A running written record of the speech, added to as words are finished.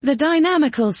The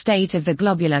dynamical state of the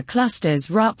globular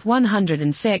clusters RUP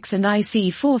 106 and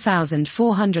IC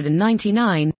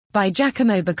 4499, by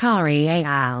Giacomo Beccari et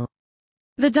al.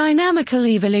 The dynamical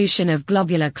evolution of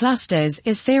globular clusters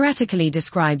is theoretically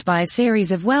described by a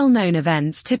series of well-known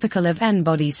events typical of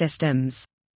N-body systems.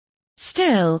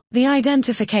 Still, the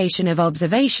identification of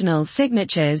observational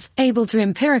signatures, able to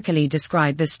empirically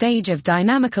describe the stage of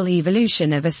dynamical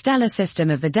evolution of a stellar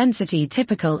system of the density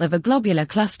typical of a globular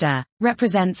cluster,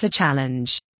 represents a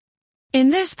challenge. In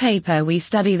this paper we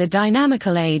study the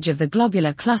dynamical age of the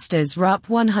globular clusters RUP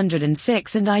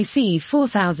 106 and IC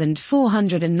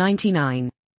 4499.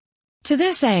 To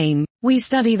this aim, we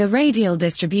study the radial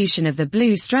distribution of the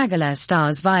blue straggler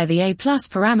stars via the A+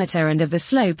 parameter and of the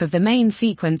slope of the main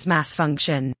sequence mass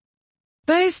function.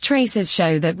 Both traces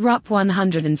show that RUP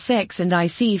 106 and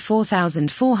IC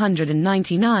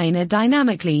 4499 are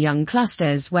dynamically young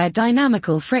clusters where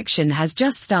dynamical friction has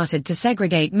just started to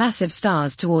segregate massive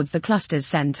stars towards the cluster's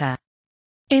center.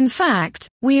 In fact,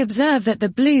 we observe that the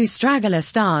blue straggler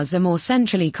stars are more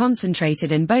centrally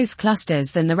concentrated in both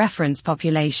clusters than the reference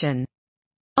population.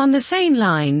 On the same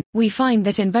line, we find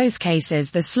that in both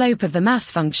cases the slope of the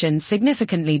mass function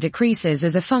significantly decreases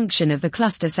as a function of the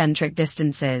cluster-centric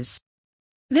distances.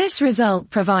 This result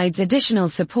provides additional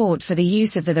support for the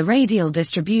use of the radial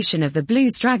distribution of the blue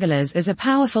stragglers as a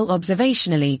powerful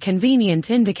observationally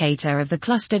convenient indicator of the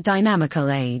cluster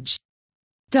dynamical age.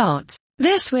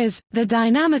 This was the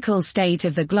dynamical state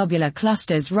of the globular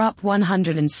clusters RUP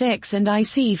 106 and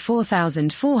IC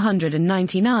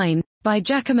 4499, by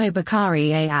Giacomo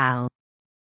Beccari et al.